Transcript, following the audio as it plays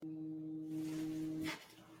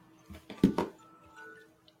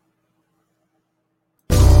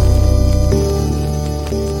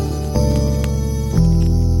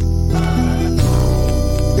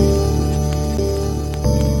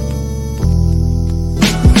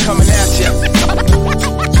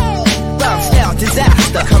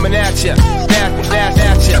master, coming at ya,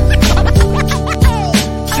 at ya.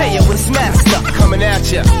 Tell you what's master, coming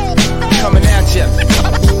at ya, at ya.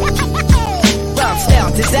 Rhyme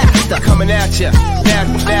style disaster, coming at ya,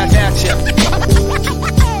 at ya.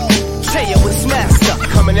 Tell you what's master,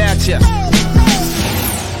 coming at ya.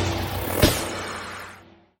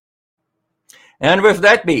 And with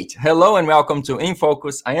that beat, hello and welcome to In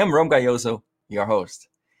Focus. I am Rom Gayoso, your host.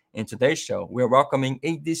 In today's show, we're welcoming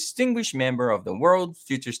a distinguished member of the World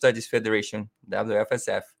Future Studies Federation,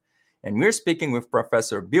 WFSF, and we're speaking with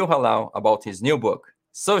Professor Bill Halal about his new book.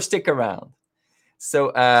 So stick around.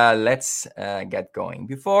 So let's get going.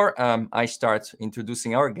 Before I start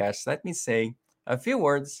introducing our guests, let me say a few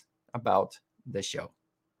words about the show.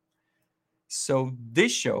 So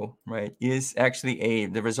this show, right, is actually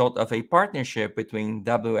the result of a partnership between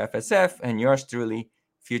WFSF and yours truly,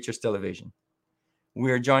 Futures Television.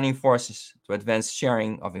 We are joining forces to advance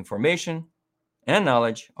sharing of information and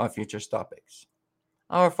knowledge of futures topics.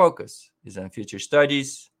 Our focus is on future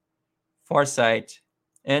studies, foresight,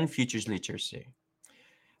 and futures literacy.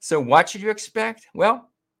 So what should you expect? Well,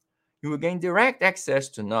 you will gain direct access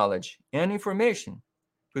to knowledge and information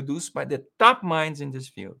produced by the top minds in this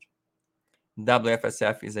field.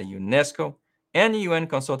 WFSF is a UNESCO and UN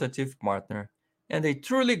consultative partner and a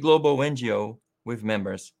truly global NGO with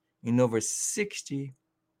members in over 60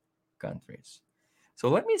 countries. So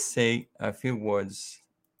let me say a few words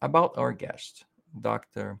about our guest,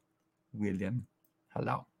 Dr. William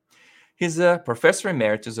Halal. He's a professor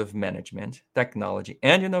emeritus of management, technology,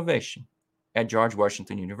 and innovation at George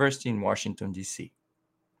Washington University in Washington, D.C.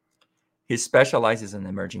 He specializes in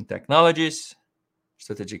emerging technologies,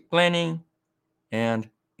 strategic planning, and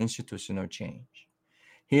institutional change.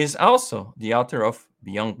 He is also the author of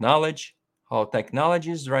Beyond Knowledge, How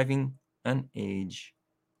Technology is Driving an Age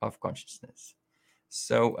of Consciousness.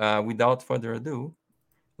 So without further ado,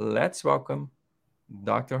 let's welcome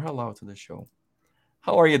Dr. Halal to the show.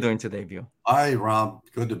 How are you doing today, Bill? Hi, Ram.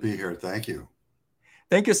 Good to be here. Thank you.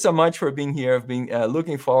 Thank you so much for being here. I've been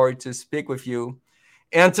looking forward to speak with you.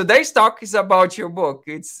 And today's talk is about your book.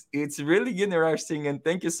 It's really interesting, and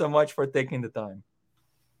thank you so much for taking the time.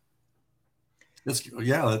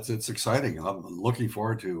 It's exciting. I'm looking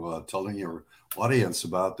forward to telling your audience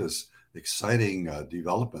about this exciting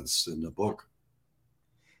developments in the book.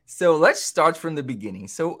 So let's start from the beginning.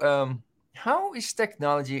 So how is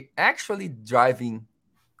technology actually driving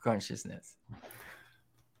consciousness?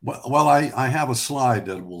 Well, I have a slide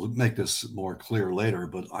that will make this more clear later,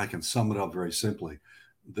 but I can sum it up very simply.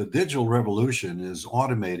 The digital revolution is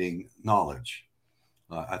automating knowledge.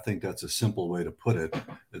 I think that's a simple way to put it.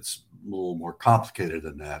 It's a little more complicated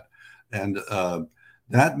than that. And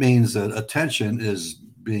that means that attention is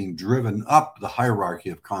being driven up the hierarchy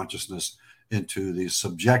of consciousness into the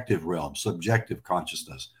subjective realm, subjective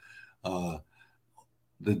consciousness.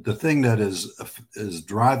 The thing that is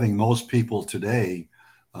driving most people today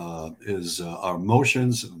is our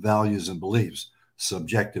emotions, values, and beliefs,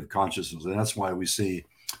 subjective consciousness. And that's why we see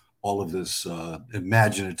all of this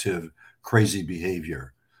imaginative, crazy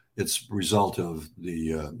behavior. It's a result of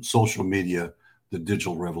the social media, the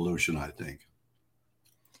digital revolution, I think.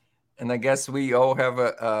 And I guess we all have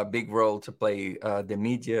a big role to play. The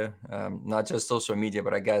media, not just social media,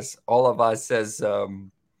 but I guess all of us as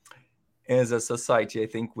a society, I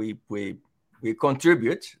think we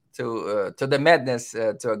contribute to the madness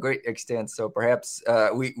to a great extent. So perhaps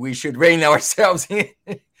we should rein ourselves in.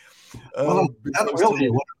 Well, that's really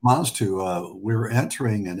what it amounts to. We're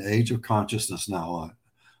entering an age of consciousness now.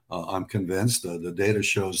 I'm convinced the data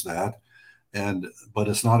shows that. But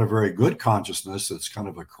it's not a very good consciousness. It's kind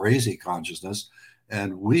of a crazy consciousness.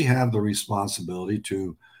 And we have the responsibility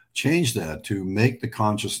to change that, to make the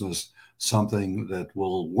consciousness something that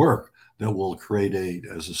will work, that will create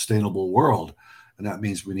a sustainable world. And that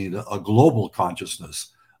means we need a global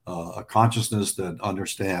consciousness, a consciousness that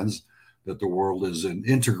understands that the world is an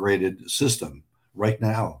integrated system right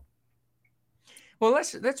now. Well,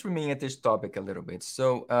 let's remain at this topic a little bit.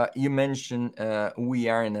 So you mentioned we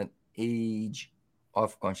are in an age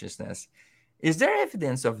of consciousness. Is there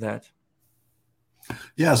evidence of that?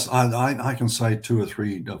 Yes, I can cite two or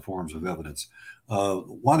three forms of evidence.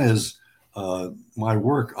 One is my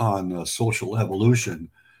work on social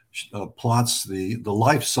evolution plots the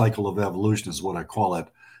life cycle of evolution, is what I call it,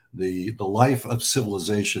 the life of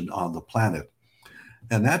civilization on the planet.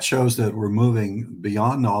 And that shows that we're moving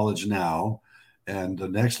beyond knowledge now. And the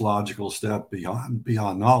next logical step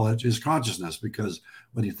beyond knowledge is consciousness, because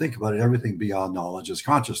when you think about it, everything beyond knowledge is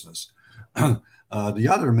consciousness. The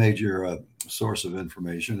other major source of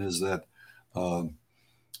information is that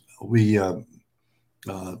we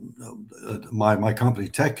my company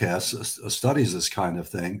TechCast studies this kind of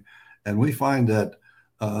thing, and we find that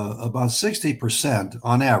about 60%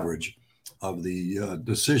 on average of the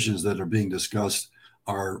decisions that are being discussed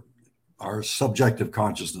are subjective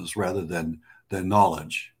consciousness rather than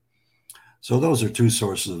knowledge. So those are two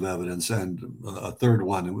sources of evidence, and a third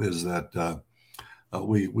one is that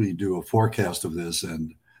we do a forecast of this,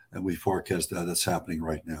 and we forecast that it's happening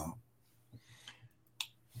right now.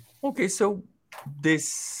 Okay, so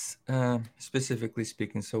this specifically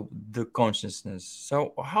speaking, so the consciousness.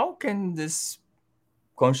 So how can this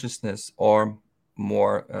consciousness or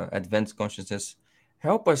more advanced consciousness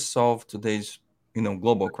help us solve today's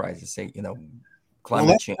global crisis, say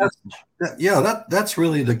climate change? That's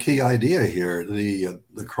really the key idea here.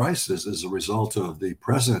 The crisis is a result of the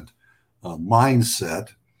present mindset,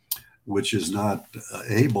 which is not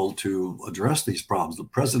able to address these problems. The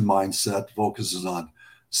present mindset focuses on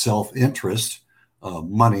self-interest,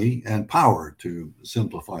 money, and power, to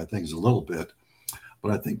simplify things a little bit.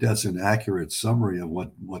 But I think that's an accurate summary of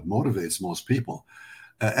what motivates most people.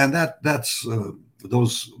 And that's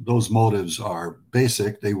those motives are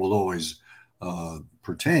basic. They will always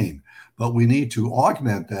pertain. But we need to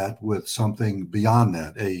augment that with something beyond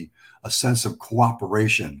that, a sense of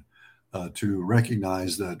cooperation, to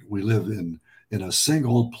recognize that we live in a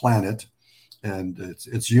single planet, and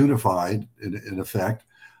it's unified in effect.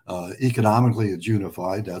 Economically, it's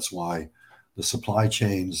unified. That's why the supply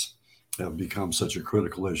chains have become such a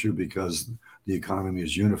critical issue, because the economy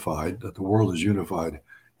is unified, that the world is unified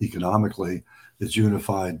economically. It's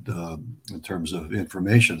unified in terms of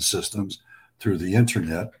information systems through the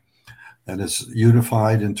internet, and it's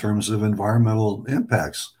unified in terms of environmental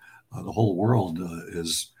impacts. The whole world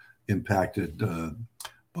is impacted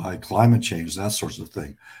by climate change, that sort of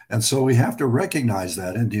thing. And so we have to recognize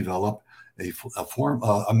that and develop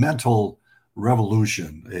a mental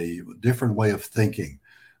revolution, a different way of thinking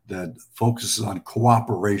that focuses on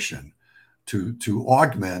cooperation to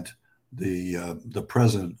augment the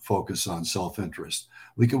present focus on self-interest.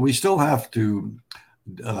 We still have to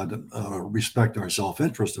respect our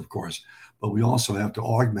self-interest, of course, but we also have to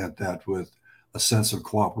augment that with a sense of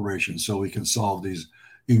cooperation so we can solve these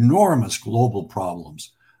enormous global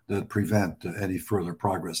problems that prevent any further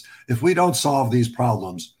progress. If we don't solve these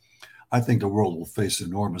problems, I think the world will face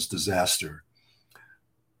enormous disaster.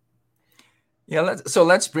 Yeah,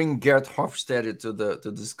 let's bring Gerd Hofstede to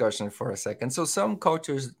the discussion for a second. So some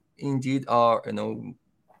cultures indeed are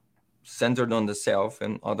centered on the self,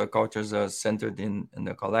 and other cultures are centered in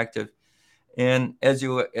the collective. And as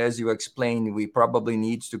you explained, we probably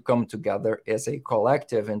need to come together as a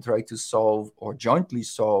collective and try to solve or jointly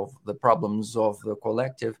solve the problems of the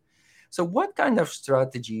collective. So what kind of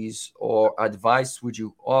strategies or advice would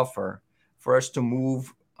you offer for us to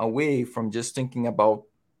move away from just thinking about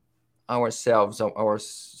ourselves, our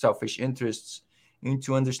selfish interests,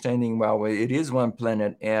 into understanding, well, it is one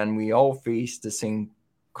planet and we all face the same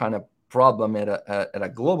kind of problem at a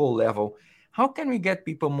global level? How can we get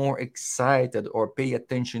people more excited or pay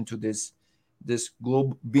attention to this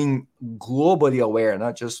being globally aware,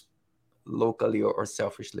 not just locally or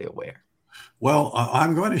selfishly aware? Well,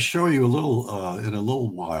 I'm going to show you in a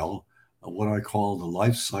little while what I call the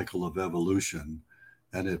life cycle of evolution,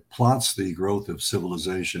 and it plots the growth of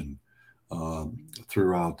civilization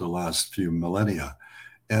throughout the last few millennia.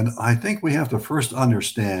 And I think we have to first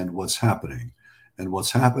understand what's happening. And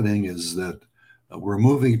what's happening is that we're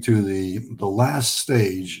moving to the last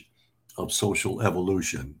stage of social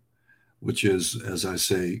evolution, which is, as I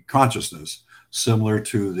say, consciousness, similar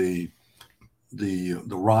to the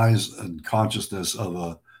rise in consciousness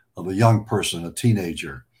of a young person, a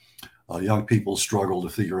teenager. Young people struggle to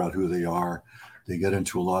figure out who they are. They get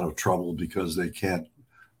into a lot of trouble because they can't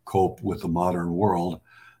cope with the modern world.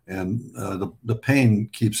 And the pain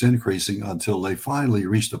keeps increasing until they finally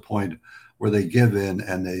reach the point where they give in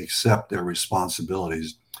and they accept their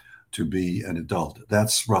responsibilities to be an adult.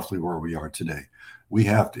 That's roughly where we are today. We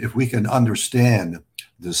have to, if we can understand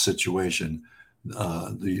this situation,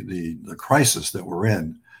 the crisis that we're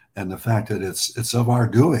in, and the fact that it's of our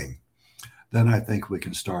doing, then I think we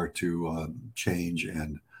can start to change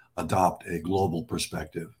and adopt a global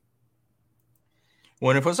perspective.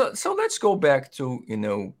 Wonderful. So let's go back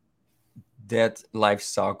to that life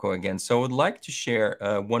cycle again. So I would like to share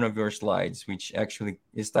one of your slides, which actually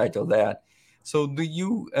is titled that. So do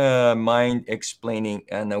you mind explaining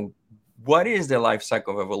what is the life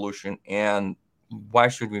cycle of evolution and why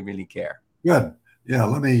should we really care? Good. Yeah,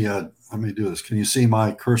 let me do this. Can you see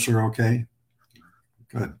my cursor okay?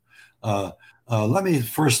 Good. Let me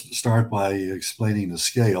first start by explaining the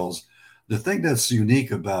scales. The thing that's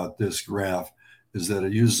unique about this graph is that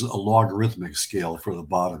it uses a logarithmic scale for the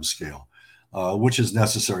bottom scale, which is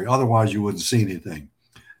necessary. Otherwise, you wouldn't see anything.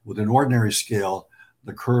 With an ordinary scale,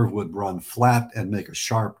 the curve would run flat and make a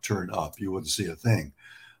sharp turn up. You wouldn't see a thing.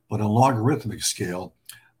 But on a logarithmic scale,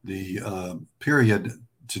 the period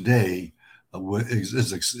today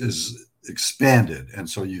is expanded, and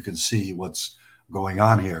so you can see what's going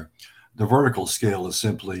on here. The vertical scale is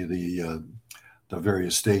simply the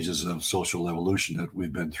various stages of social evolution that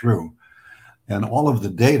we've been through, and all of the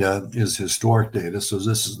data is historic data. So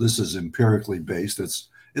this is empirically based. It's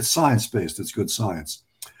science based. It's good science.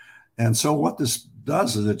 And so what this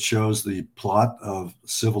does is it shows the plot of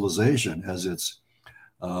civilization as it's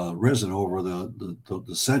risen over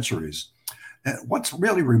the centuries. And what's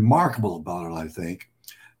really remarkable about it, I think,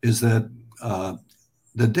 is that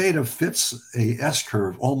the data fits a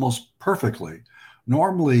S-curve almost perfectly.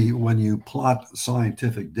 Normally, when you plot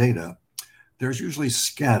scientific data, there's usually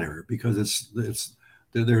scatter because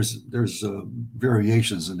there's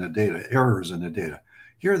variations in the data, errors in the data.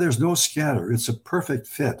 Here, there's no scatter. It's a perfect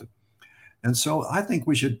fit. And so I think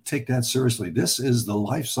we should take that seriously. This is the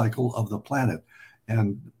life cycle of the planet.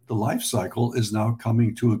 And the life cycle is now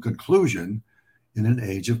coming to a conclusion in an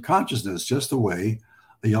age of consciousness, just the way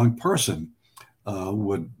a young person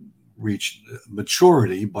would reach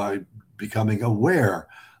maturity by becoming aware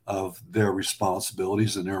of their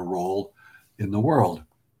responsibilities and their role in the world.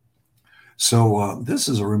 So this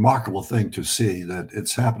is a remarkable thing to see that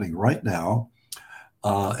it's happening right now.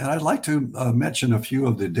 And I'd like to mention a few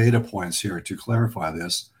of the data points here to clarify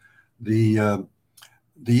this. The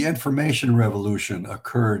information revolution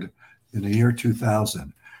occurred in the year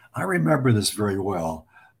 2000. I remember this very well.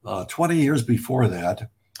 20 years before that,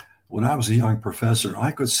 when I was a young professor,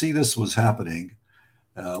 I could see this was happening,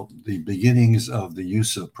 the beginnings of the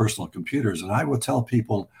use of personal computers. And I would tell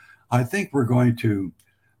people, I think we're going to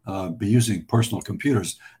be using personal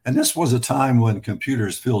computers. And this was a time when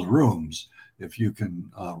computers filled rooms, if you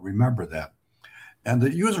can remember that. And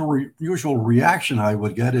the usual reaction I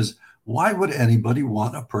would get is, why would anybody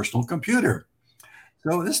want a personal computer?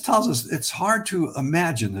 So this tells us it's hard to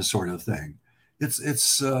imagine this sort of thing.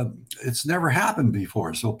 It's never happened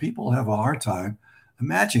before, so people have a hard time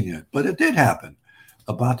imagining it. But it did happen.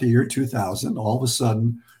 About the year 2000, all of a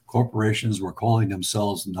sudden, corporations were calling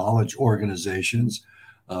themselves knowledge organizations.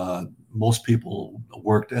 Most people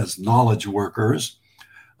worked as knowledge workers.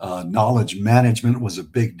 Knowledge management was a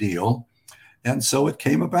big deal. And so it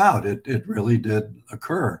came about. It really did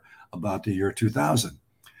occur about the year 2000.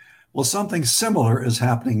 Well, something similar is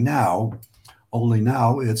happening now, only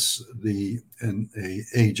now it's an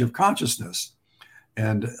age of consciousness.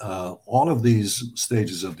 And all of these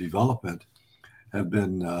stages of development have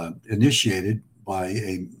been initiated by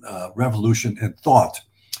a revolution in thought.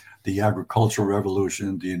 The agricultural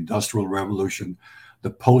revolution, the industrial revolution,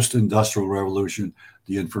 the post-industrial revolution,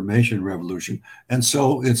 the information revolution. And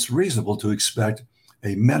so it's reasonable to expect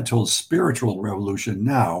a mental, spiritual revolution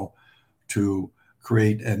now to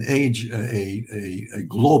create an age, a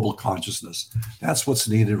global consciousness. That's what's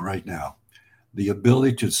needed right now. The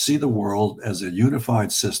ability to see the world as a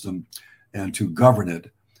unified system and to govern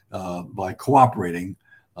it by cooperating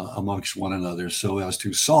amongst one another so as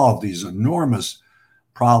to solve these enormous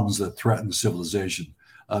problems that threaten civilization.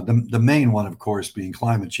 The main one, of course, being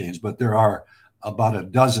climate change, but there are about a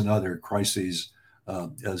dozen other crises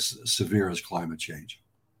as severe as climate change.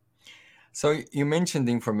 So you mentioned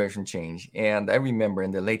the information change, and I remember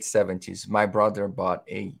in the late 70s, my brother bought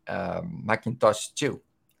a Macintosh 2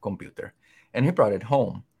 computer, and he brought it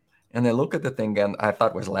home. And I looked at the thing, and I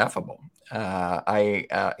thought it was laughable.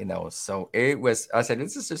 So it was. I said,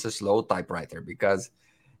 "This is just a slow typewriter," because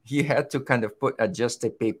he had to kind of adjust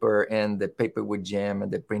the paper, and the paper would jam,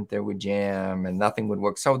 and the printer would jam, and nothing would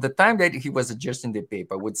work. So the time that he was adjusting the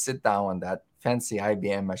paper, I would sit down on that fancy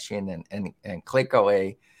IBM machine and click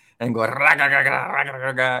away. And go and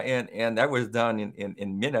that was done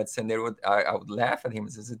in minutes. And I would laugh at him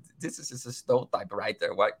and say, "This is just a slow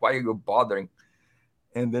typewriter. Why are you bothering?"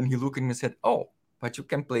 And then he looked at me and said, "Oh, but you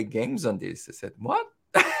can play games on this." I said, "What?"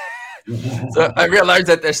 So I realized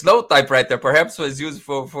that the slow typewriter perhaps was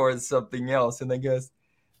useful for something else. And I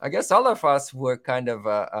guess all of us were kind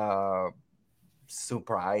of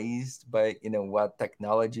surprised by what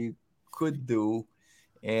technology could do.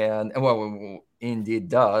 And well, indeed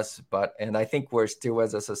does, and I think we're still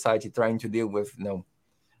as a society trying to deal with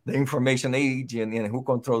the information age and who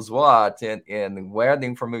controls what and where the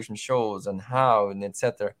information shows and how and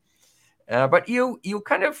etc. But you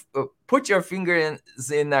kind of put your finger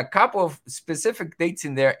in a couple of specific dates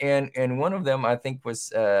in there, and one of them I think was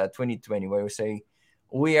 2020, where you say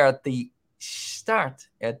we are at the start,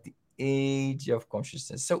 age of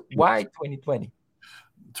consciousness. So why 2020?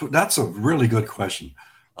 That's a really good question.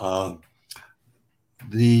 Uh,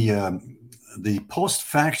 the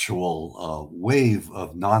post-factual wave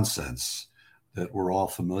of nonsense that we're all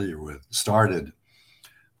familiar with started,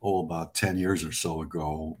 about 10 years or so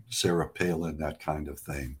ago, Sarah Palin, that kind of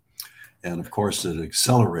thing. And of course, it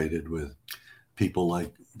accelerated with people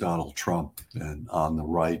like Donald Trump and on the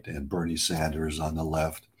right and Bernie Sanders on the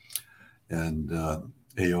left and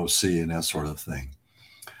AOC and that sort of thing.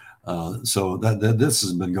 So that this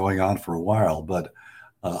has been going on for a while, but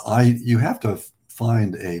you have to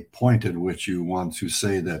find a point at which you want to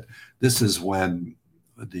say that this is when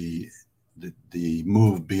the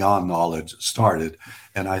move beyond knowledge started,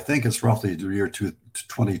 and I think it's roughly the year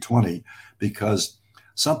 2020, because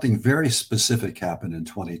something very specific happened in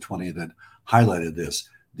 2020 that highlighted this: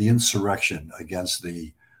 the insurrection against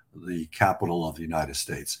the capital of the United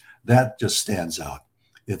States. That just stands out.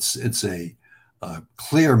 It's a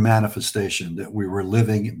clear manifestation that we were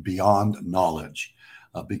living beyond knowledge,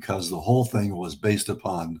 because the whole thing was based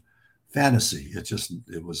upon fantasy.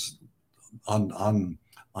 It was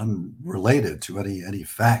unrelated to any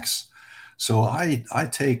facts. So I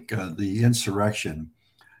take the insurrection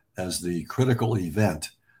as the critical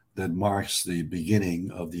event that marks the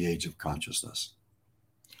beginning of the age of consciousness.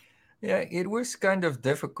 Yeah, it was kind of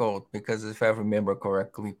difficult because, if I remember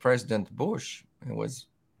correctly, President Bush was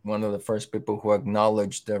one of the first people who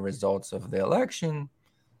acknowledged the results of the election.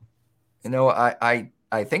 You know,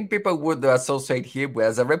 I think people would associate him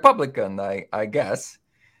as a Republican, I guess.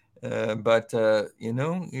 But you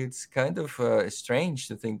know, it's kind of strange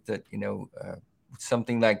to think that, you know,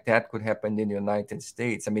 something like that could happen in the United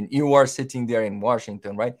States. I mean, you are sitting there in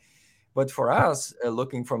Washington, right? But for us,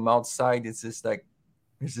 looking from outside, it's just like,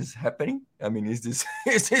 is this happening? I mean, is this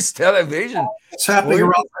is this television? It's happening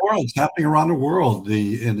around the world. It's happening around the world.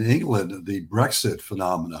 In England, the Brexit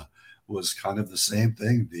phenomena was kind of the same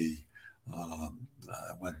thing.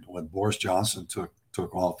 When Boris Johnson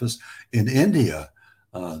took office in India,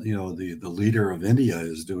 you know, the leader of India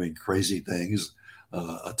is doing crazy things,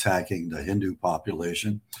 attacking the Hindu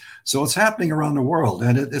population. So it's happening around the world,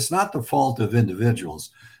 and it's not the fault of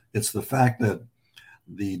individuals. It's the fact that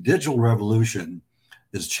the digital revolution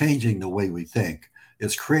is changing the way we think.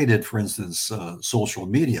 It's created, for instance, social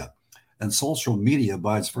media, and social media,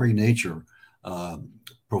 by its very nature,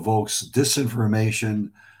 provokes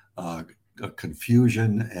disinformation,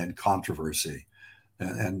 confusion, and controversy,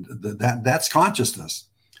 and that's consciousness,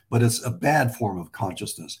 but it's a bad form of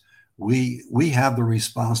consciousness. We have the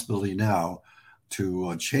responsibility now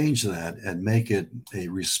to change that and make it a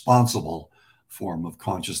responsible form of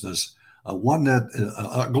consciousness, one that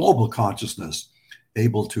a global consciousness,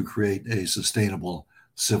 able to create a sustainable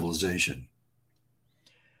civilization.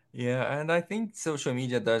 Yeah, and I think social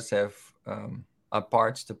media does have a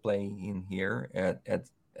part to play in here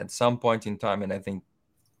at some point in time, and I think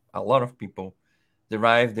a lot of people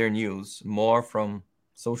derive their news more from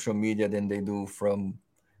social media than they do from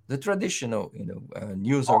the traditional, you know,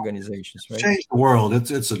 news organizations, right? Change the world.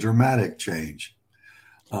 It's a dramatic change.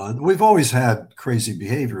 We've always had crazy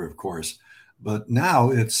behavior, of course, but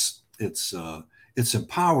now it's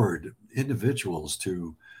empowered individuals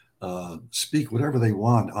to speak whatever they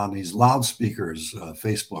want on these loudspeakers,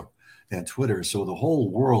 Facebook and Twitter. So the whole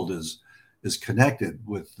world is connected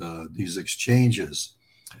with these exchanges,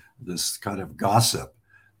 this kind of gossip,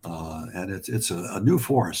 and it's a new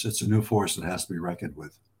force. It's a new force that has to be reckoned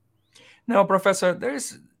with. Now, Professor,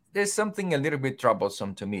 there's something a little bit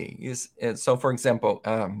troublesome to me. So, for example,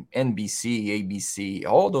 NBC, ABC,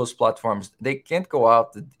 all those platforms, they can't go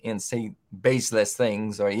out and say baseless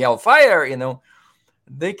things or yell fire. You know,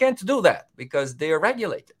 they can't do that because they are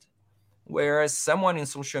regulated. Whereas someone in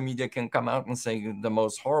social media can come out and say the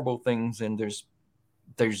most horrible things, and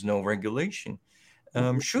there's no regulation.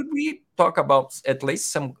 Should we talk about at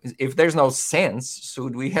least some? If there's no sense,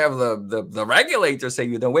 should we have the regulator say,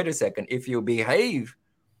 you know, wait a second, if you behave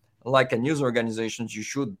like a news organization, you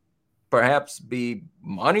should perhaps be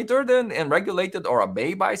monitored and regulated or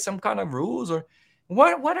obey by some kind of rules? Or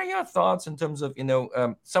what are your thoughts in terms of, you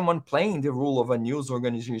know, someone playing the role of a news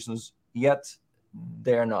organizations, yet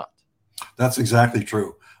they're not? That's exactly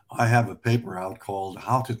true. I have a paper out called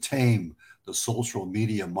How to Tame the Social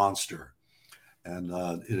Media Monster, and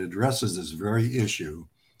it addresses this very issue.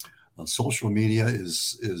 Social media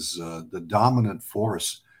is the dominant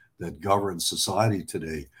force that governs society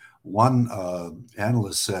today. One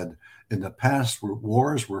analyst said, in the past,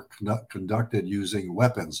 wars were conducted using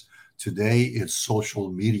weapons. Today, it's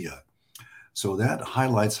social media. So that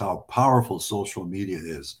highlights how powerful social media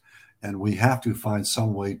is. And we have to find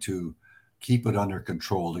some way to keep it under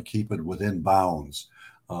control, to keep it within bounds.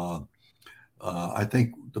 I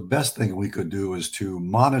think the best thing we could do is to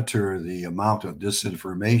monitor the amount of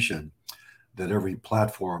disinformation that every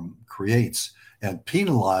platform creates and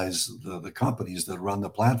penalize the companies that run the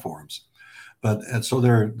platforms. And so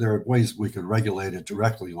there are ways we could regulate it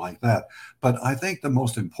directly like that. But I think the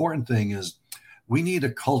most important thing is we need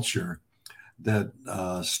a culture that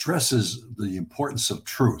stresses the importance of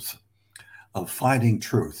truth, of finding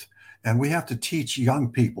truth. And we have to teach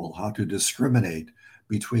young people how to discriminate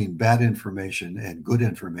between bad information and good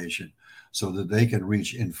information so that they can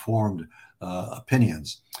reach informed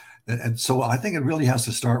opinions. And so I think it really has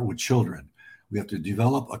to start with children. We have to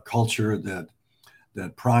develop a culture that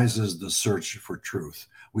prizes the search for truth.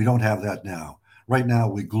 We don't have that now. Right now,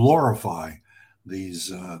 we glorify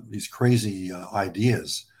these crazy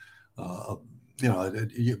ideas.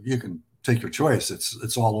 You can take your choice.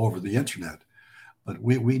 It's all over the internet. But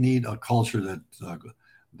we need a culture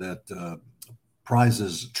that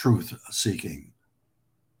prizes truth seeking.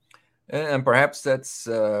 And perhaps that's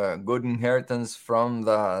good inheritance from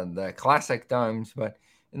the classic times. But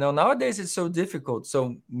nowadays it's so difficult.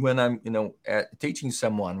 So when I'm teaching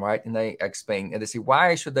someone, right, and I explain and they say,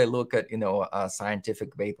 why should I look at a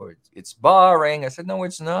scientific paper? It's boring. I said, no,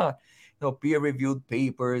 it's not. Peer-reviewed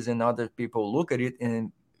papers and other people look at it,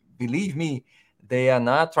 and believe me, they are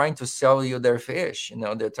not trying to sell you their fish.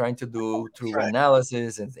 They're trying to do true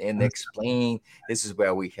analysis and explain this is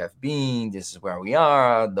where we have been, this is where we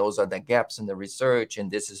are, those are the gaps in the research,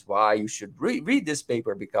 and this is why you should read this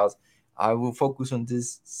paper, because I will focus on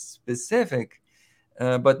this specific.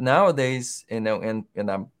 But nowadays, and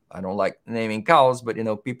I don't like naming cows, but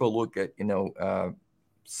people look at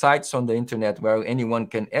sites on the internet where anyone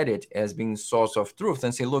can edit as being source of truth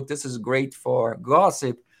and say, look, this is great for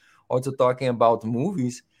gossip, or to talking about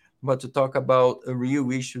movies, but to talk about real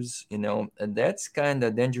issues, and that's kind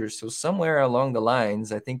of dangerous. So somewhere along the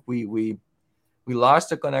lines, I think we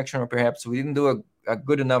lost the connection, or perhaps we didn't do a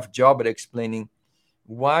good enough job at explaining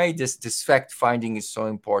why this fact finding is so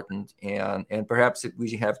important, and perhaps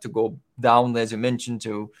we have to go down, as you mentioned,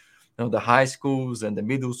 to the high schools and the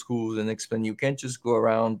middle schools and explain you can't just go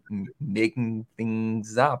around making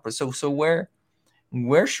things up. So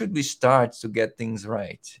where should we start to get things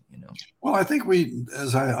right? Well, I think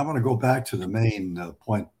I'm going to go back to the main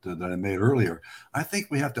point that I made earlier. I think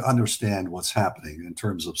we have to understand what's happening in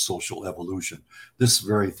terms of social evolution, this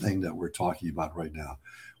very thing that we're talking about right now.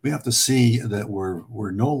 We have to see that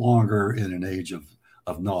we're no longer in an age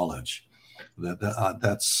of knowledge.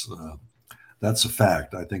 That's a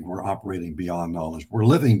fact. I think we're operating beyond knowledge. We're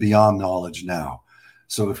living beyond knowledge now.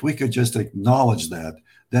 So if we could just acknowledge that,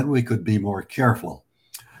 then we could be more careful.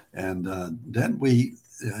 And then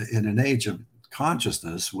in an age of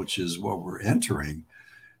consciousness, which is what we're entering,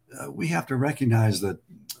 we have to recognize that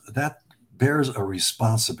bears a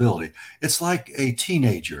responsibility. It's like a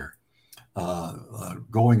teenager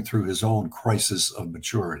going through his own crisis of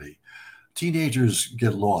maturity. Teenagers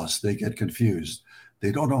get lost. They get confused.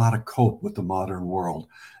 They don't know how to cope with the modern world.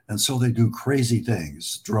 And so they do crazy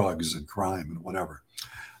things, drugs and crime and whatever.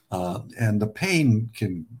 And the pain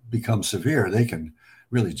can become severe. They can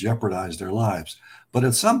really jeopardize their lives. But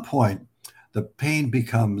at some point, the pain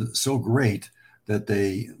becomes so great that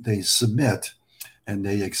they submit and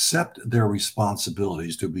they accept their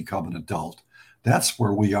responsibilities to become an adult. That's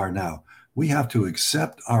where we are now. We have to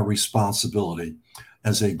accept our responsibility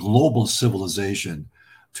as a global civilization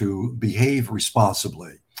to behave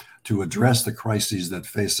responsibly, to address the crises that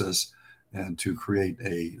face us, and to create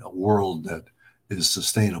a world that is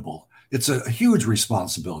sustainable. It's a huge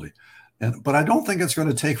responsibility, but I don't think it's going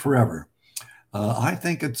to take forever. I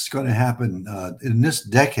think it's going to happen in this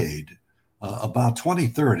decade. About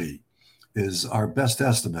 2030 is our best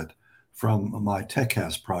estimate from my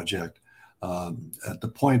TechCast project, at the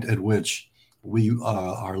point at which we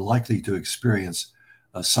are likely to experience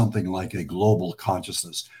something like a global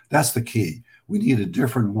consciousness. That's the key. We need a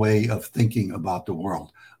different way of thinking about the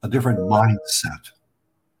world, a different mindset.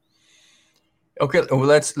 Okay, well,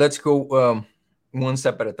 let's go one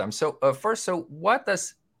step at a time. So first, what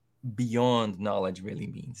does beyond knowledge really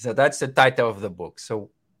mean? So that's the title of the book. So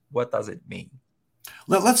what does it mean?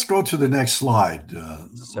 Let's go to the next slide.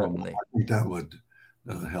 Certainly. I think that would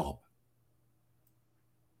help.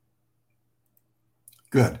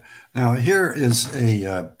 Good. Now here is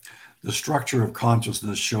the structure of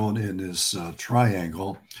consciousness shown in this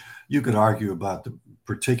triangle. You could argue about the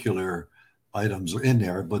particular items in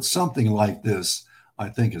there, but something like this, I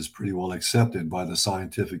think, is pretty well accepted by the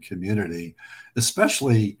scientific community,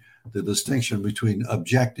 especially the distinction between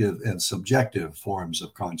objective and subjective forms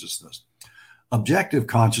of consciousness. Objective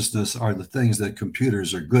consciousness are the things that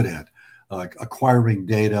computers are good at, like acquiring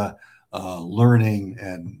data, learning,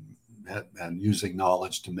 and using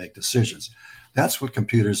knowledge to make decisions. That's what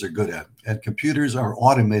computers are good at. And computers are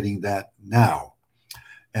automating that now.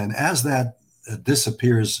 And as that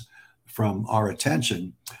disappears from our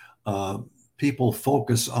attention, people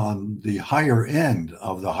focus on the higher end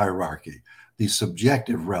of the hierarchy, the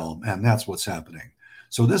subjective realm, and that's what's happening.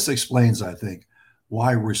 So this explains, I think,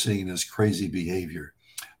 why we're seeing this crazy behavior,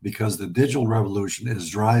 because the digital revolution is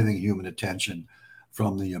driving human attention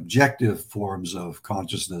from the objective forms of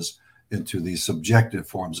consciousness into the subjective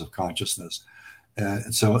forms of consciousness.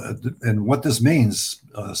 And what this means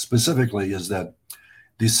specifically is that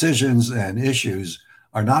decisions and issues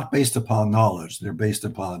are not based upon knowledge. They're based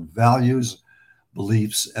upon values,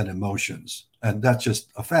 beliefs, and emotions. And that's just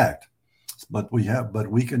a fact. But we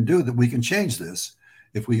can do that. We can change this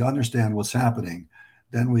if we understand what's happening.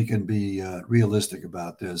 Then we can be realistic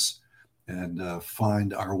about this and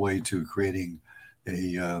find our way to creating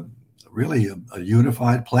really a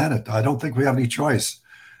unified planet. I don't think we have any choice.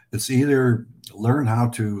 It's either learn how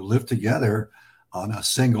to live together on a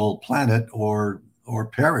single planet or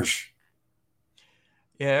perish.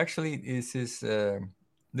 Yeah, actually, this is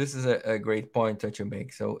a great point that you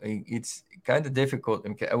make. So it's kind of difficult.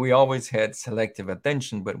 We always had selective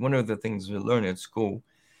attention, but one of the things we learn at school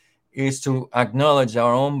is to acknowledge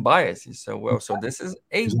our own biases. So this is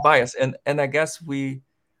a bias, and I guess we're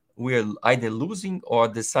either losing or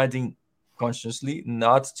deciding consciously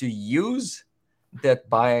not to use that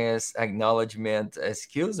bias acknowledgement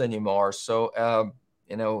skills anymore. So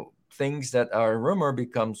things that are rumor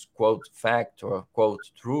becomes quote fact or quote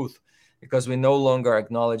truth, because we no longer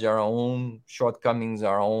acknowledge our own shortcomings,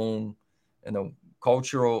 our own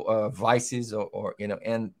cultural vices, or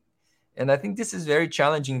and I think this is very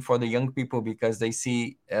challenging for the young people, because they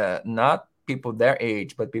see not people their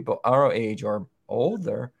age, but people our age or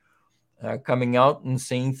older coming out and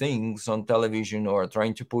saying things on television or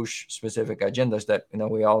trying to push specific agendas that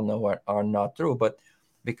we all know are not true. But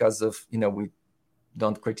because of we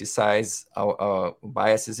don't criticize our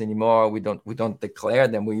biases anymore, we don't declare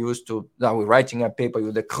them. We used to, now we're writing a paper,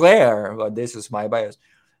 you declare, well, this is my bias.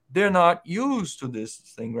 They're not used to this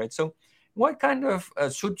thing, right? So what kind of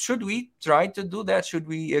should we try to do that? Should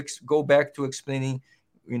we go back to explaining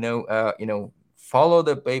follow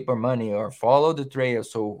the paper money or follow the trail?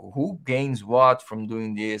 So who gains what from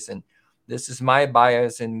doing this? And this is my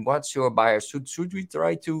bias, and what's your bias? Should we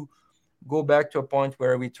try to go back to a point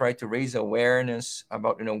where we try to raise awareness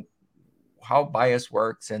about how bias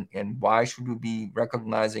works, and why should we be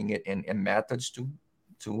recognizing it, and methods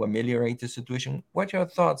to ameliorate the situation? What are your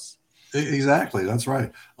thoughts? Exactly, that's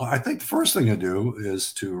right. Well, I think the first thing to do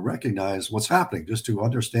is to recognize what's happening, just to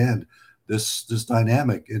understand this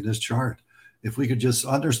dynamic in this chart. If we could just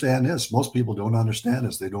understand this, most people don't understand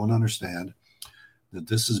this. They don't understand that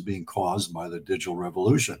this is being caused by the digital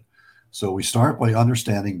revolution. So we start by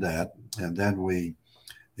understanding that, and then we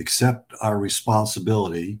accept our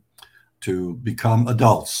responsibility to become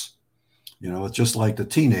adults. It's just like the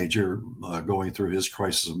teenager going through his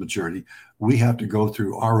crisis of maturity. We have to go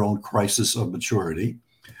through our own crisis of maturity.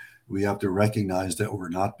 We have to recognize that we're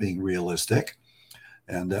not being realistic,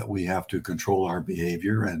 and that we have to control our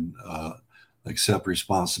behavior and accept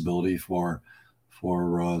responsibility for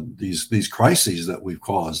these crises that we've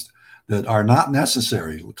caused that are not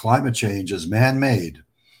necessary. Climate change is man-made.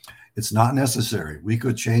 It's not necessary. We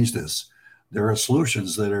could change this. There are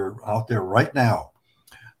solutions that are out there right now.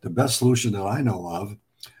 The best solution that I know of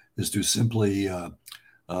is to simply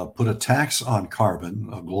put a tax on carbon,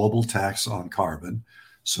 a global tax on carbon,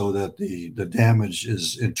 so that the damage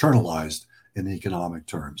is internalized in economic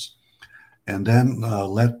terms. And then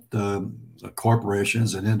let the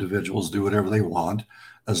corporations and individuals do whatever they want,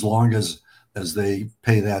 as long as they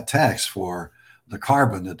pay that tax for the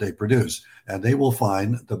carbon that they produce. And they will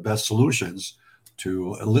find the best solutions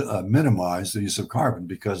to minimize the use of carbon,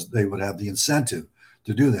 because they would have the incentive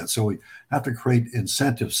to do that. So we have to create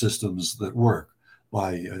incentive systems that work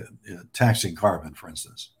by taxing carbon, for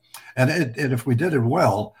instance. And if we did it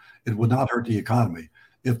well, it would not hurt the economy.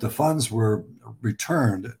 If the funds were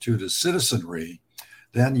returned to the citizenry,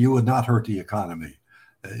 then you would not hurt the economy.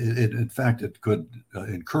 In fact, it could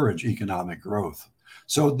encourage economic growth.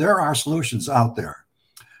 So there are solutions out there,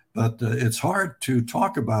 but it's hard to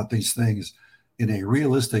talk about these things in a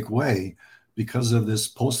realistic way because of this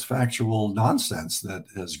post-factual nonsense that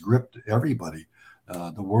has gripped everybody.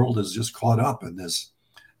 The world is just caught up in this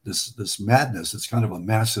madness. It's kind of a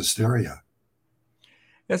mass hysteria.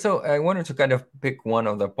 Yeah, so I wanted to kind of pick one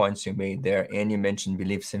of the points you made there, and you mentioned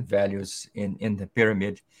beliefs and values in the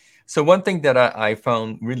pyramid. So one thing that I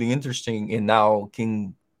found really interesting in now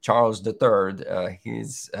King Charles III,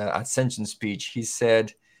 his ascension speech, he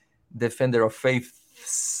said, "Defender of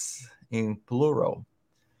faiths" in plural.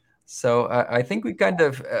 So I think we kind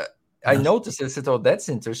of, I Yes. noticed this. Oh, that's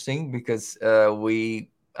interesting because we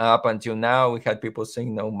up until now we had people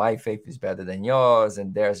saying, "No, my faith is better than yours,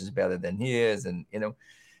 and theirs is better than his," and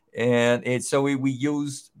and it's so we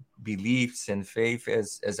use beliefs and faith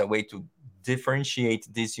as a way to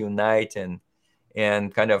differentiate, disunite,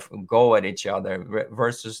 and kind of go at each other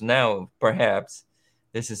versus now perhaps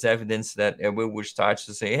this is evidence that we will start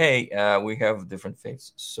to say, hey, we have different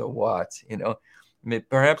faiths, so what,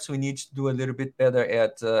 perhaps we need to do a little bit better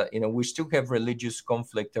at we still have religious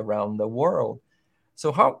conflict around the world.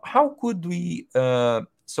 So how could we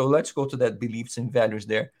so let's go to that beliefs and values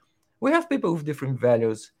there. We have people with different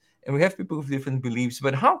values and we have people with different beliefs,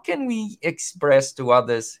 but how can we express to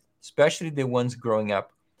others, especially the ones growing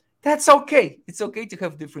up, that's okay. It's okay to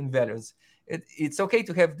have different values. It's okay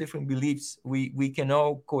to have different beliefs. We can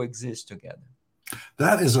all coexist together.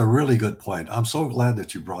 That is a really good point. I'm so glad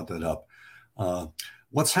that you brought that up. Uh,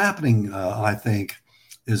 what's happening, I think,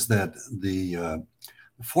 is that the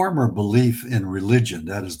former belief in religion,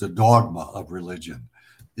 that is the dogma of religion,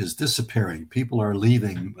 is disappearing. People are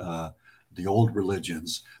leaving the old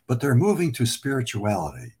religions, but they're moving to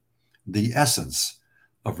spirituality, the essence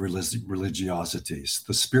of religiosities,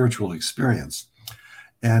 the spiritual experience.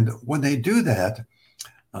 And when they do that,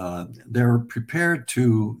 they're prepared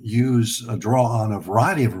to draw on a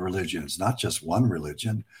variety of religions, not just one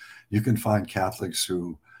religion. You can find Catholics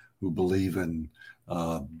who believe in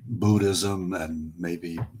Buddhism and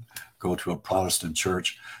maybe go to a Protestant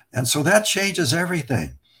church. And so that changes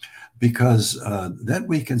everything, because then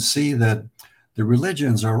we can see that the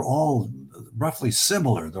religions are all roughly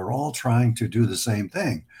similar. They're all trying to do the same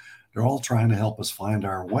thing. They're all trying to help us find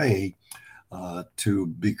our way to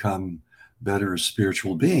become better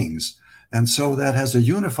spiritual beings. And so that has a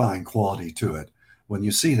unifying quality to it when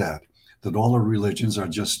you see that all the religions are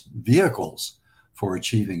just vehicles for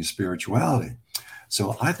achieving spirituality.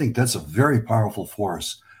 So I think that's a very powerful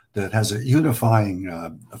force that has a unifying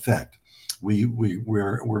effect.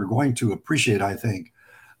 We're going to appreciate, I think,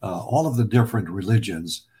 all of the different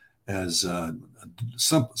religions as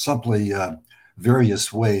simply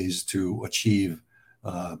various ways to achieve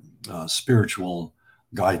spiritual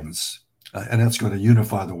guidance. And that's going to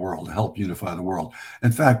unify the world, help unify the world.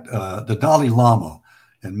 In fact, the Dalai Lama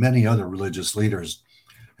and many other religious leaders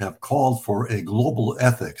have called for a global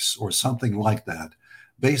ethics or something like that,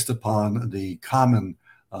 based upon the common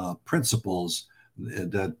principles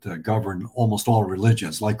that govern almost all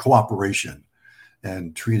religions, like cooperation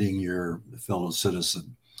and treating your fellow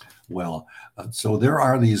citizen well. So there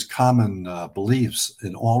are these common beliefs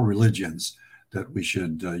in all religions that we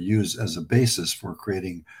should use as a basis for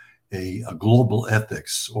creating a global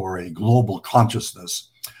ethics or a global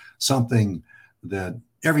consciousness, something that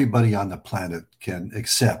everybody on the planet can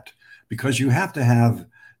accept, because you have to have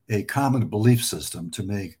a common belief system to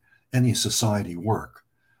make any society work.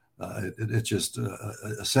 It's just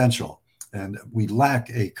essential. And we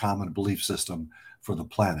lack a common belief system for the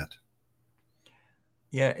planet.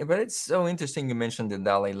 Yeah, but it's so interesting you mentioned the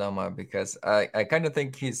Dalai Lama, because I kind of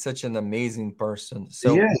think he's such an amazing person.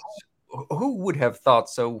 So Yeah. who would have thought?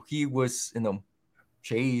 So he was,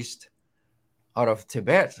 chased out of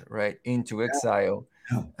Tibet, right, into exile.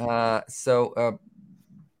 So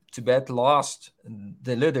Tibet lost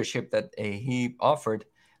the leadership that he offered,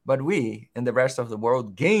 but we and the rest of the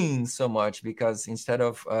world gained so much, because instead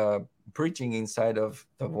of preaching inside of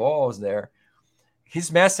the walls there,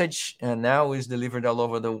 his message now is delivered all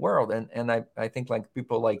over the world. And I think like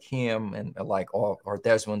people like him and like or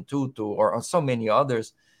Desmond Tutu or so many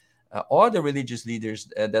others, all the religious leaders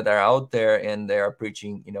that are out there and they are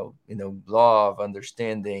preaching, love,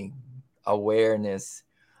 understanding, awareness,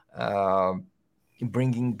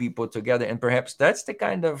 bringing people together. And perhaps that's the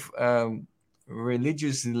kind of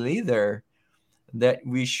religious leader that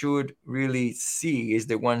we should really see, is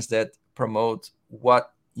the ones that promote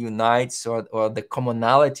what unites or the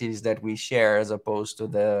commonalities that we share, as opposed to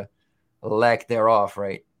the lack thereof,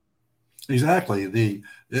 right? Exactly.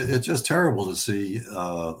 It's just terrible to see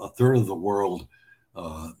a third of the world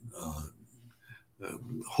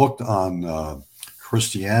hooked on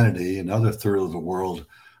Christianity, another third of the world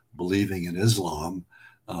believing in Islam,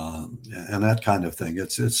 and that kind of thing.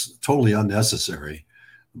 It's totally unnecessary.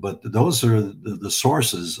 But those are the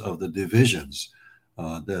sources of the divisions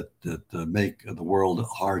that make the world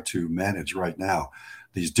hard to manage right now.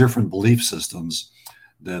 These different belief systems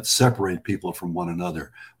that separate people from one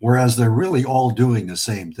another, whereas they're really all doing the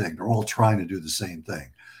same thing. They're all trying to do the same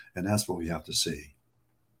thing. And that's what we have to see.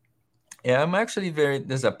 Yeah, I'm actually very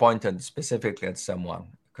disappointed specifically at someone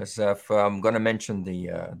because if I'm going to mention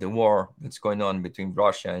the war that's going on between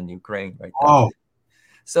Russia and Ukraine right now. Oh,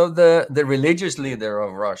 So the religious leader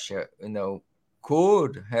of Russia,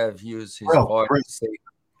 could have used his voice to say,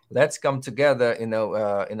 "Let's come together,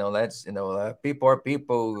 let's, people are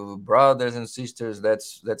people, brothers and sisters.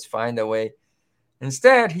 Let's find a way."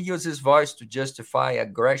 Instead, he used his voice to justify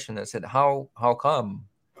aggression and said, "How come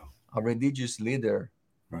a religious leader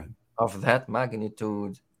right. of that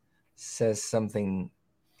magnitude says something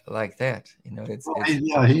like that?"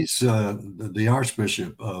 Yeah, he's the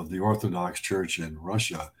Archbishop of the Orthodox Church in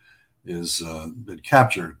Russia is been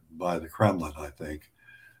captured by the Kremlin, I think.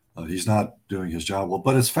 He's not doing his job well,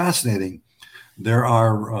 but it's fascinating. There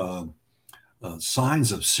are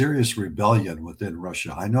signs of serious rebellion within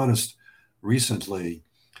Russia. I noticed recently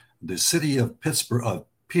the city of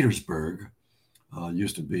Petersburg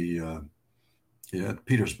used to be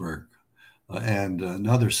Petersburg, and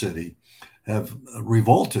another city have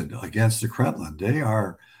revolted against the Kremlin. They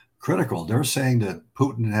are critical. They're saying that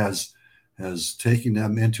Putin has taken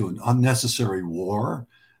them into an unnecessary war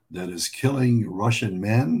that is killing Russian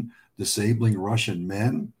men, disabling Russian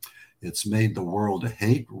men. It's made the world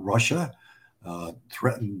hate Russia,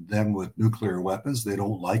 threatened them with nuclear weapons. They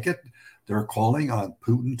don't like it. They're calling on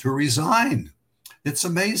Putin to resign. It's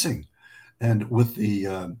amazing. And with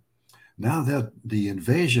the now that the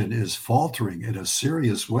invasion is faltering in a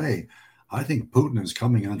serious way, I think Putin is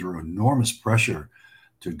coming under enormous pressure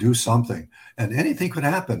to do something. And anything could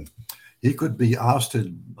happen. He could be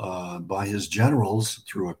ousted by his generals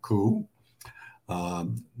through a coup.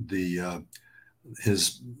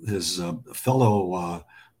 His fellow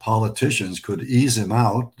politicians could ease him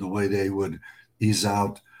out the way they would ease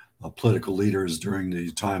out political leaders during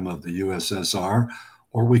the time of the USSR,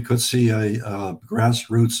 or we could see a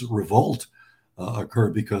grassroots revolt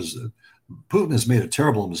occur because Putin has made a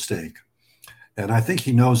terrible mistake. And I think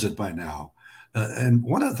he knows it by now. And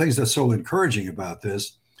one of the things that's so encouraging about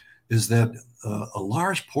this is that a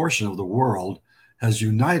large portion of the world has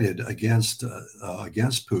united against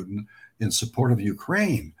Putin in support of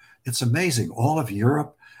Ukraine. It's amazing. All of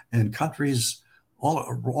Europe and countries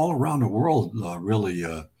all around the world, really,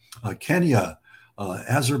 Kenya,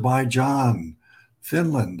 Azerbaijan,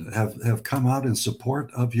 Finland have come out in support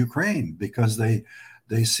of Ukraine because they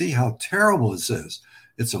see how terrible this is.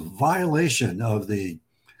 It's a violation of the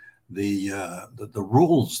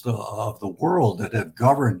rules of the world that have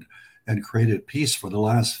governed and created peace for the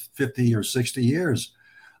last 50 or 60 years.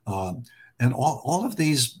 And all of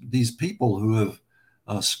these people who have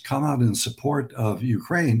come out in support of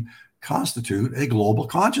Ukraine constitute a global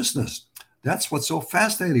consciousness. That's what's so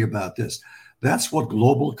fascinating about this. That's what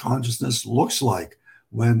global consciousness looks like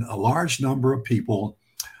when a large number of people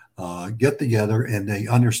get together and they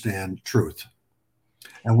understand truth.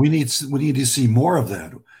 And we need to see more of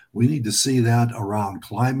that. We need to see that around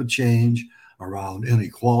climate change, around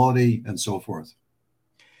inequality, and so forth.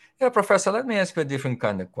 Yeah, Professor, let me ask you a different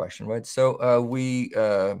kind of question, right? So we,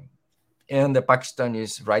 and the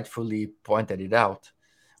Pakistanis rightfully pointed it out,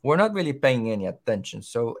 we're not really paying any attention.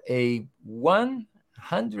 So a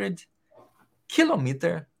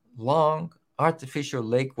 100-kilometer long artificial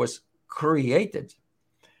lake was created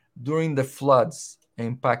during the floods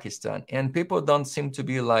in Pakistan, and people don't seem to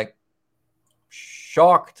be like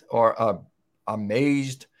shocked or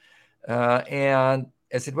amazed. And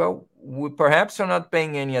I said, well, we perhaps are not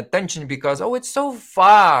paying any attention because, it's so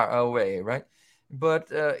far away, right? But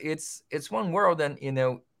it's one world, and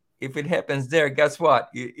if it happens there, guess what?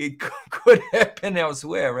 It could happen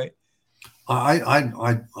elsewhere, right?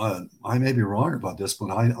 I may be wrong about this, but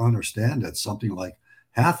I understand that something like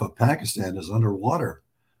half of Pakistan is underwater,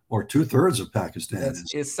 or 2/3 of Pakistan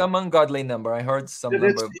is some ungodly number. I heard some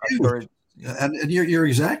number. And you're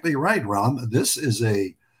exactly right, Ram. This is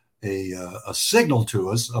a signal to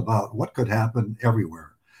us about what could happen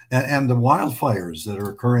everywhere, and the wildfires that are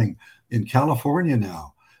occurring in California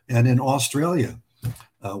now and in Australia.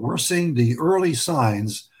 We're seeing the early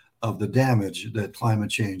signs of the damage that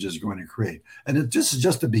climate change is going to create. And this is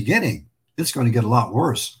just the beginning. It's going to get a lot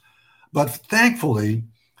worse. But thankfully,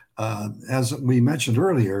 as we mentioned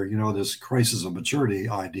earlier, this crisis of maturity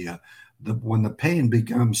idea, when the pain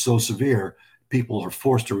becomes so severe, people are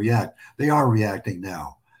forced to react. They are reacting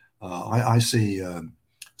now. I see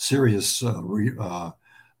serious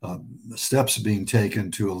steps being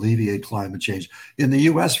taken to alleviate climate change. In the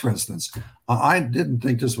U.S., for instance, I didn't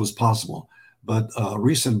think this was possible, but a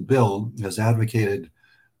recent bill has advocated,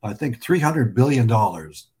 I think, $300 billion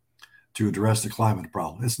to address the climate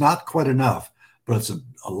problem. It's not quite enough, but it's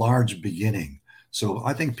a large beginning So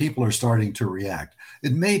I think people are starting to react.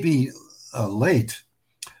 It may be late,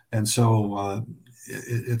 and so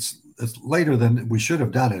it's later than we should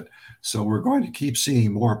have done it. So we're going to keep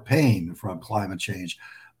seeing more pain from climate change.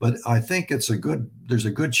 But I think there's a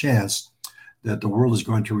good chance that the world is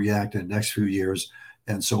going to react in the next few years.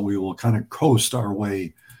 And so we will kind of coast our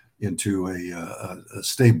way into a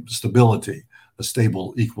stability, a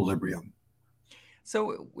stable equilibrium.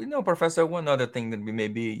 So we know, Professor, one other thing that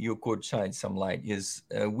maybe you could shine some light is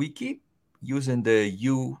we keep using the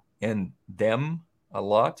you and them a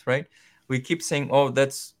lot, right? We keep saying, oh,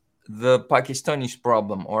 that's the Pakistanis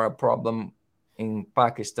problem or a problem in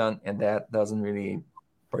Pakistan, and that doesn't really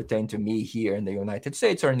pertain to me here in the United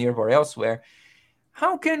States or near or elsewhere.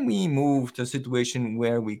 How can we move to a situation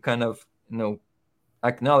where we kind of,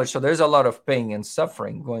 acknowledge, so there's a lot of pain and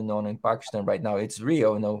suffering going on in Pakistan right now. It's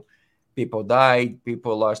real, people died,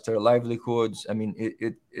 people lost their livelihoods. I mean,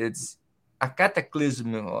 it's a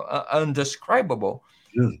cataclysm, undescribable.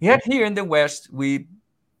 Yes. Yet here in the West, we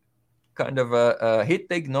kind of hit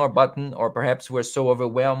the ignore button, or perhaps we're so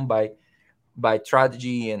overwhelmed by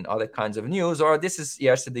tragedy and other kinds of news, or this is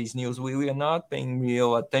yesterday's news. We are not paying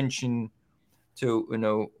real attention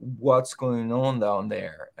to what's going on down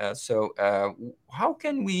there. So how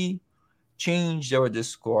can we change our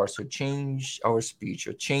discourse, or change our speech,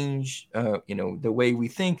 or change the way we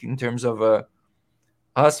think in terms of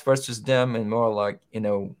us versus them, and more like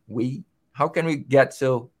we? How can we get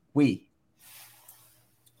to we?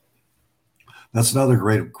 That's another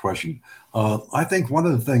great question. I think one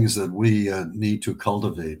of the things that we need to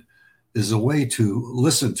cultivate is a way to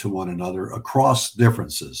listen to one another across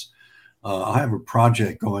differences. I have a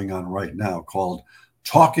project going on right now called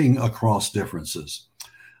Talking Across Differences.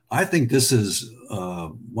 I think this is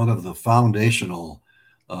one of the foundational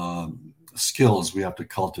skills we have to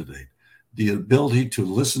cultivate, the ability to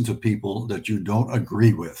listen to people that you don't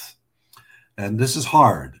agree with. And this is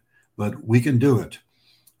hard, but we can do it.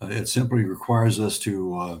 It simply requires us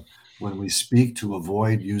to, when we speak, to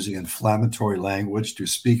avoid using inflammatory language, to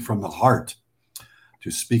speak from the heart,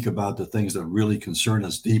 to speak about the things that really concern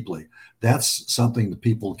us deeply. That's something that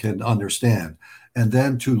people can understand. And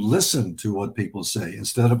then to listen to what people say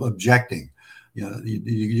instead of objecting.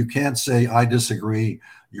 You can't say, I disagree,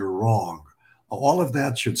 you're wrong. All of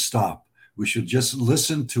that should stop. We should just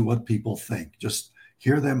listen to what people think, just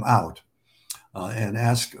hear them out, and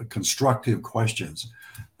ask constructive questions.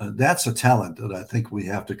 That's a talent that I think we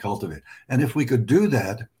have to cultivate. And if we could do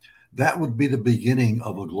that, that would be the beginning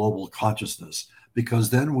of a global consciousness, because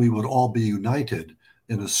then we would all be united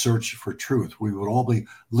in a search for truth. We would all be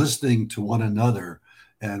listening to one another,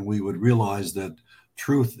 and we would realize that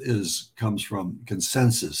truth comes from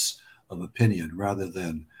consensus of opinion rather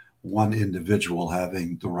than one individual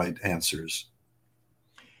having the right answers.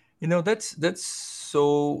 That's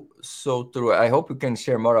so true. I hope you can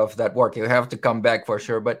share more of that work. You have to come back for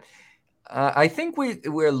sure. But I think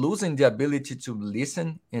we're losing the ability to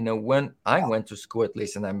listen. When I went to school, at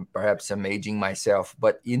least, and I'm aging myself,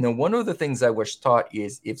 but one of the things I was taught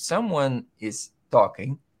is, if someone is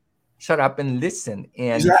talking, shut up and listen.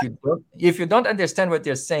 And Exactly. if you don't understand what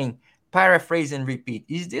they're saying, paraphrase and repeat.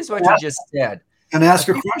 Is this what you just said? And ask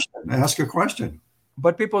a question. Ask a question.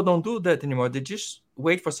 But people don't do that anymore. They just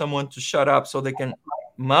wait for someone to shut up so they can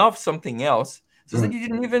mouth something else. So that you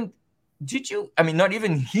didn't even, I mean, not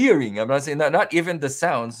even hearing. I'm not saying not even the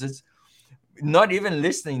sounds. It's not even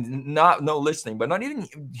listening, no listening, but not even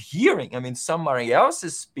hearing. I mean, somebody else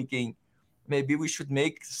is speaking. Maybe we should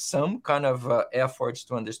make some kind of efforts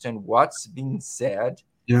to understand what's being said.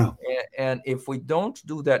 Yeah. And if we don't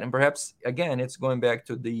do that, and perhaps, again, it's going back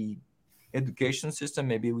to the education system,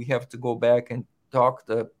 maybe we have to go back and talk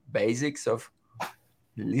the basics of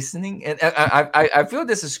listening. And I feel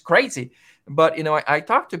this is crazy, but I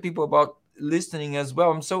talk to people about listening as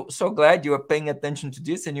well. I'm so glad you are paying attention to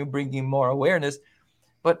this and you're bringing more awareness.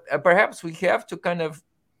 But perhaps we have to kind of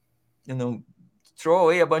throw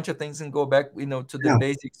away a bunch of things and go back to the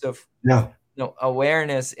basics of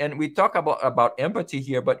awareness. And we talk about empathy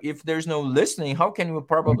here, but if there's no listening, how can we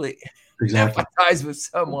probably empathize with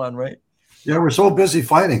someone, right? Yeah, we're so busy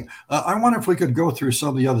fighting. I wonder if we could go through some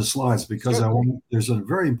of the other slides, because there's a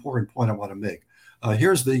very important point I want to make.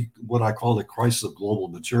 Here's what I call the crisis of global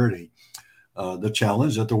maturity, the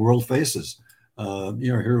challenge that the world faces.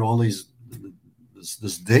 Here are all this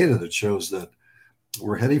data that shows that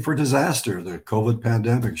we're heading for disaster. The COVID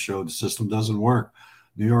pandemic showed the system doesn't work.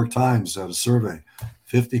 New York Times had a survey.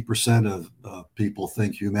 50% of people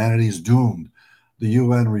think humanity is doomed. The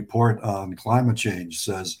UN report on climate change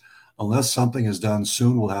says, unless something is done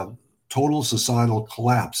soon, we'll have total societal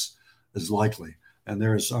collapse is likely. And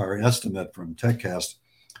there's our estimate from TechCast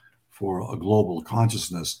for a global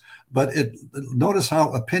consciousness. But notice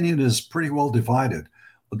how opinion is pretty well divided.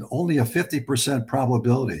 Only a 50%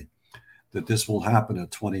 probability that this will happen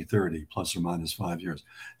at 2030, plus or minus 5 years.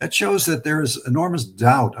 It shows that there is enormous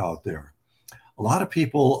doubt out there. A lot of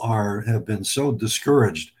people have been so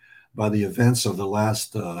discouraged by the events of the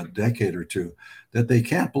last decade or two that they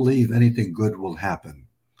can't believe anything good will happen.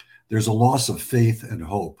 There's a loss of faith and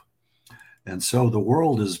hope. And so the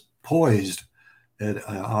world is poised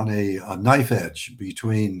on a knife edge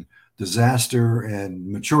between disaster and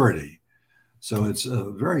maturity. So it's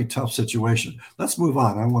a very tough situation. Let's move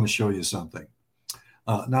on. I want to show you something.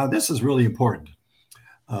 Now, this is really important.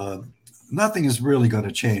 Nothing is really going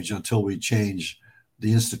to change until we change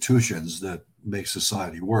the institutions that make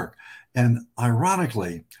society work. And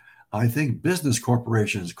ironically, I think business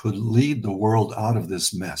corporations could lead the world out of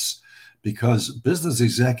this mess, because business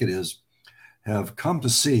executives have come to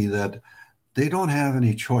see that they don't have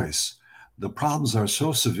any choice. The problems are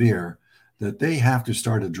so severe that they have to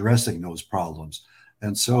start addressing those problems.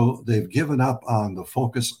 And so they've given up on the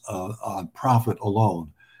focus on profit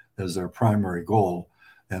alone as their primary goal.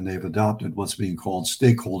 And they've adopted what's being called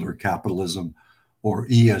stakeholder capitalism, or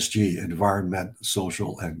ESG, environment,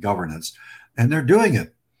 social, and governance. And they're doing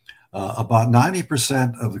it. About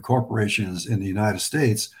 90% of the corporations in the United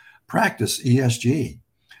States practice ESG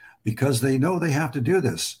because they know they have to do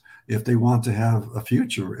this if they want to have a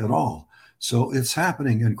future at all. So it's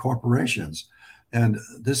happening in corporations. And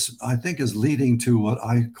this, I think, is leading to what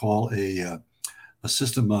I call a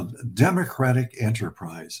system of democratic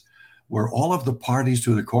enterprise, where all of the parties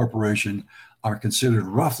to the corporation are considered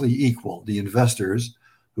roughly equal. The investors,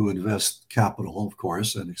 who invest capital, of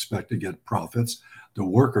course, and expect to get profits, the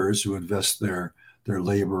workers who invest their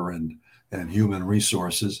labor and human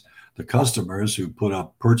resources, the customers who put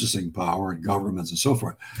up purchasing power, and governments and so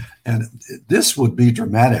forth. And this would be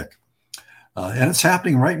dramatic. And it's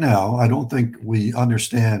happening right now. I don't think we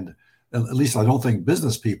understand, at least I don't think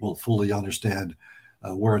business people fully understand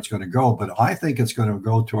where it's going to go. But I think it's going to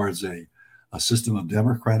go towards a system of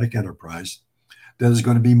democratic enterprise that is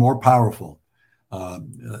going to be more powerful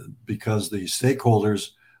because the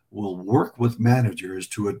stakeholders will work with managers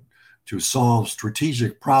to solve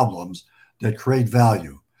strategic problems that create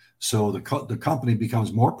value. So the company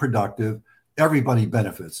becomes more productive. Everybody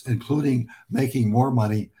benefits, including making more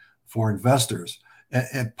money for investors,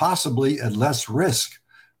 and possibly at less risk,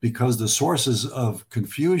 because the sources of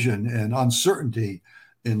confusion and uncertainty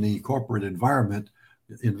in the corporate environment,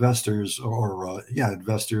 investors,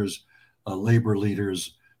 labor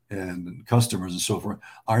leaders, and customers and so forth,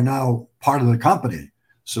 are now part of the company.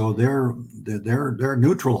 So they're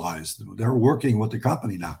neutralized. They're working with the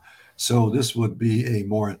company now. So this would be a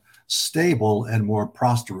more stable and more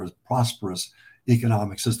prosperous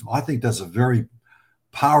economic system. I think that's a very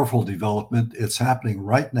powerful development. It's happening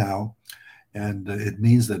right now, and it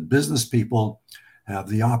means that business people have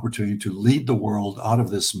the opportunity to lead the world out of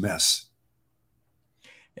this mess.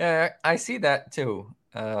 Yeah, I see that too.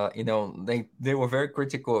 They were very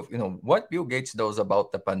critical of what Bill Gates knows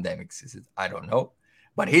about the pandemics. He said, I don't know,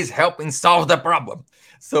 but he's helping solve the problem.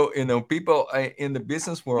 So people in the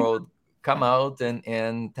business world come out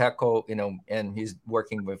and tackle and he's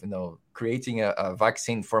working with creating a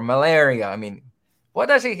vaccine for malaria. I mean, what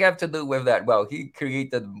does he have to do with that? Well, he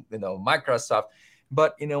created Microsoft.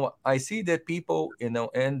 But I see that people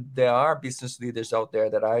and there are business leaders out there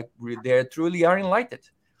that they truly are enlightened.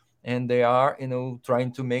 And they are,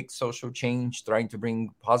 trying to make social change, trying to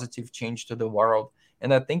bring positive change to the world.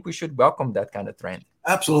 And I think we should welcome that kind of trend.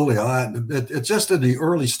 Absolutely. It's just in the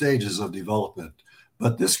early stages of development,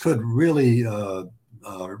 but this could really,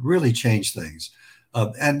 really change things.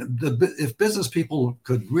 If business people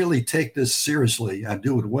could really take this seriously and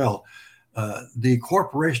do it well, the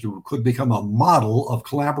corporation could become a model of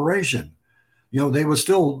collaboration. They would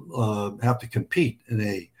still have to compete in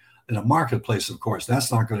a marketplace, of course.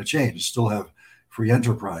 That's not going to change. Still have free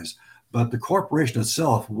enterprise. But the corporation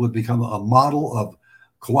itself would become a model of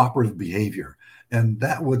cooperative behavior. And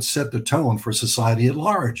that would set the tone for society at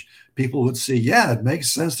large. People would see, yeah, it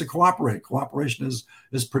makes sense to cooperate. Cooperation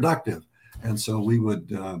is productive. And so we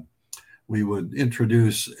would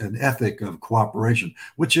introduce an ethic of cooperation,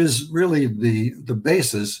 which is really the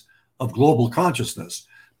basis of global consciousness.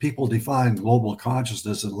 People define global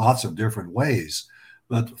consciousness in lots of different ways.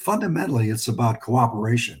 But fundamentally, it's about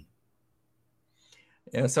cooperation.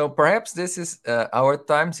 Yeah, so perhaps this is our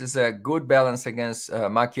times is a good balance against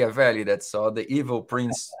Machiavelli that saw the evil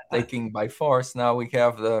prince taking by force. Now we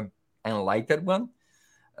have the enlightened one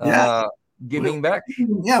giving back.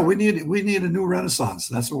 Yeah, we need a new renaissance.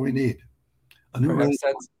 That's what we need. A new Perhaps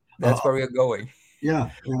renaissance. that's where we're going. Yeah,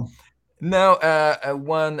 yeah. Now,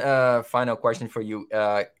 one final question for you.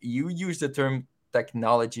 You use the term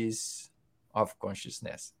technologies of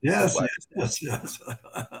consciousness. So Yes, what is that? yes, yes.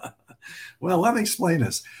 Well, let me explain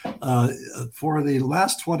this. For the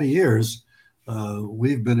last 20 years,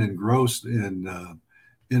 we've been engrossed in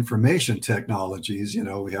information technologies. You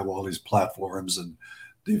know, we have all these platforms and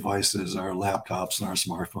devices, our laptops and our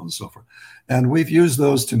smartphones and so forth. And we've used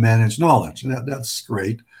those to manage knowledge. That's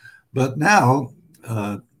great. But now,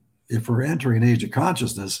 if we're entering an age of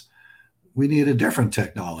consciousness, we need a different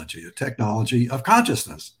technology, a technology of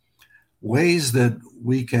consciousness, ways that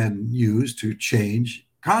we can use to change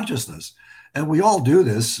consciousness. And we all do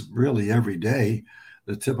this really every day.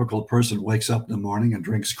 The typical person wakes up in the morning and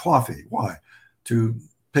drinks coffee. Why? To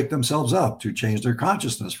pick themselves up, to change their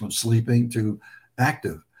consciousness from sleeping to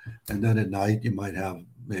active. And then at night, you might have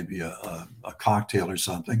maybe a cocktail or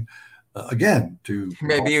something. Again, to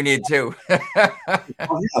Maybe you need to.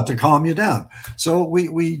 to calm you down. So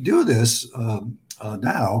we do this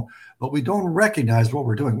now, but we don't recognize what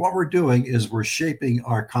we're doing. What we're doing is we're shaping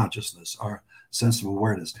our consciousness, our sense of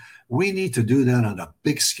awareness. We need to do that on a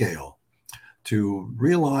big scale to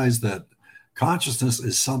realize that consciousness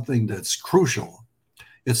is something that's crucial.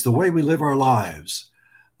 It's the way we live our lives,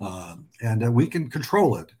 and that we can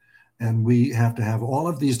control it. And we have to have all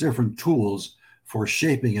of these different tools for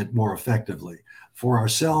shaping it more effectively for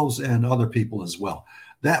ourselves and other people as well.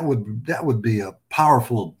 That would be a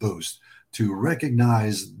powerful boost to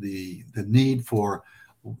recognize the need for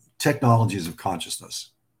technologies of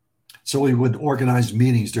consciousness. So we would organize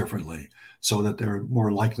meetings differently so that they're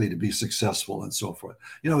more likely to be successful and so forth.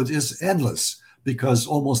 You know, it's endless because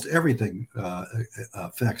almost everything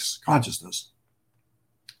affects consciousness.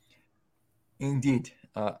 Indeed.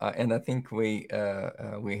 And I think we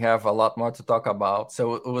have a lot more to talk about.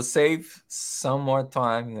 So it will save some more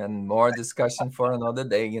time and more discussion for another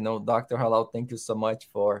day. You know, Dr. Halal, thank you so much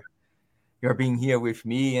for your being here with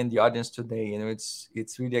me and the audience today. You know,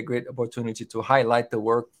 it's really a great opportunity to highlight the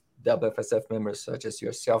work WFSF members such as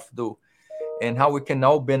yourself do, and how we can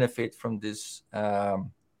all benefit from this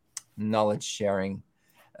knowledge sharing.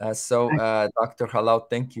 Dr. Halal,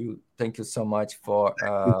 thank you so much for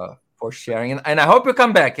sharing, and I hope you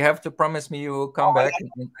come back. You have to promise me you will come back.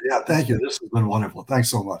 Yeah, thank you. This has been wonderful.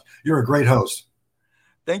 Thanks so much. You're a great host.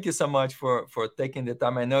 Thank you so much for taking the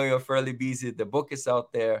time. I know you're fairly busy. The book is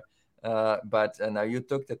out there. But now you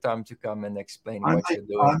took the time to come and explain what you're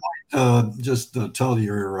doing. I might just tell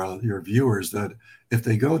your viewers that if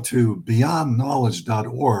they go to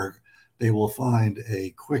beyondknowledge.org, they will find a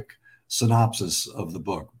quick synopsis of the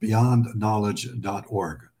book,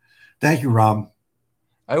 beyondknowledge.org. Thank you, Ram.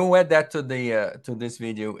 I will add that to this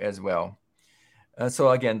video as well. So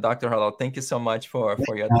again, Dr. Halal, thank you so much for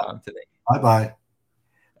your time today. Bye-bye.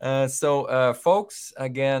 Folks,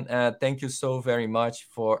 again, thank you so very much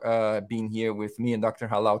for being here with me and Dr.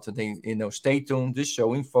 Halal today. You know, stay tuned. This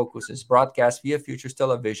show, In Focus, is broadcast via Futures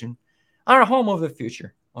Television, our home of the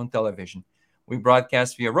future on television. We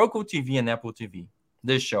broadcast via Roku TV and Apple TV.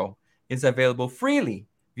 This show is available freely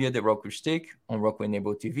via the Roku stick on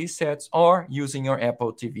Roku-enabled TV sets or using your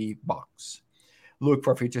Apple TV box. Look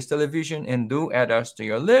for Futures Television and do add us to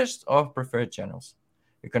your list of preferred channels.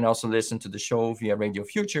 You can also listen to the show via Radio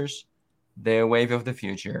Futures, the wave of the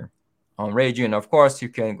future, on radio. And of course, you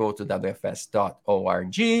can go to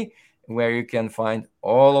wfs.org, where you can find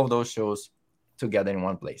all of those shows together in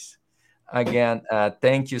one place. Again,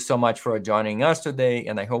 thank you so much for joining us today,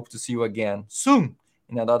 and I hope to see you again soon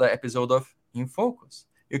in another episode of In Focus.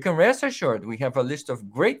 You can rest assured we have a list of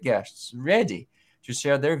great guests ready to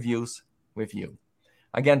share their views with you.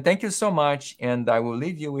 Again, thank you so much, and I will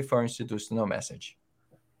leave you with our institutional message.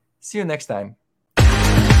 See you next time.